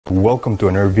Welcome to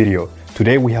another video.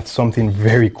 Today we have something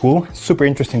very cool, super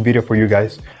interesting video for you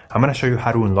guys. I'm gonna show you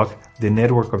how to unlock the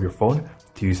network of your phone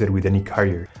to use it with any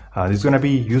carrier. This is gonna be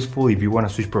useful if you wanna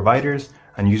switch providers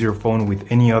and use your phone with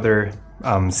any other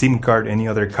SIM card, any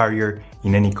other carrier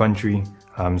in any country.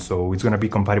 So it's gonna be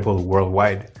compatible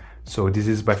worldwide. So this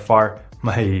is by far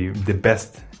the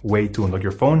best way to unlock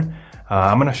your phone.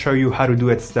 I'm gonna show you how to do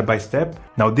it step by step.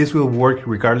 Now this will work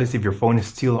regardless if your phone is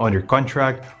still under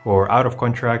contract or out of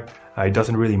contract. It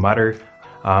doesn't really matter.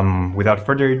 Without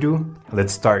further ado,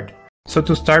 let's start. So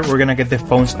to start, we're gonna get the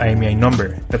phone's IMEI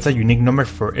number. That's a unique number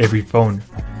for every phone.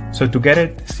 So to get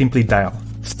it, simply dial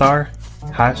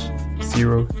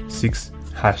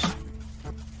 *#06#.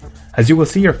 As you will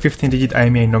see, your 15-digit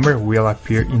IMEI number will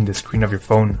appear in the screen of your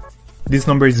phone. This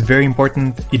number is very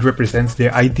important. It represents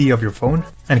the ID of your phone,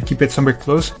 and keep it somewhere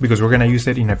close because we're gonna use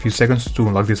it in a few seconds to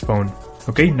unlock this phone.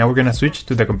 Okay, now we're gonna switch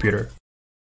to the computer.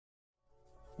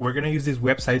 We're gonna use this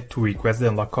website to request the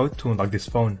unlock code to unlock this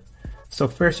phone. So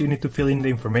first you need to fill in the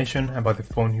information about the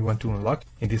phone you want to unlock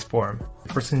in this form.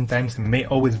 Processing times may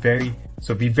always vary,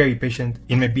 so be very patient.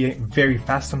 It may be very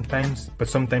fast sometimes, but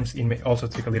sometimes it may also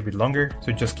take a little bit longer,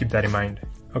 so just keep that in mind.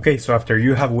 Okay, so after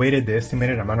you have waited the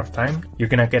estimated amount of time, you're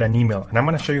gonna get an email, and I'm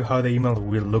gonna show you how the email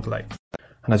will look like.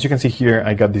 And as you can see here,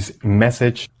 I got this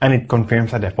message and it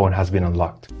confirms that the phone has been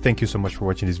unlocked. Thank you so much for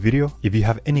watching this video. If you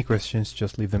have any questions,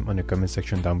 just leave them on the comment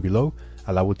section down below,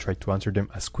 and I will try to answer them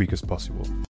as quick as possible.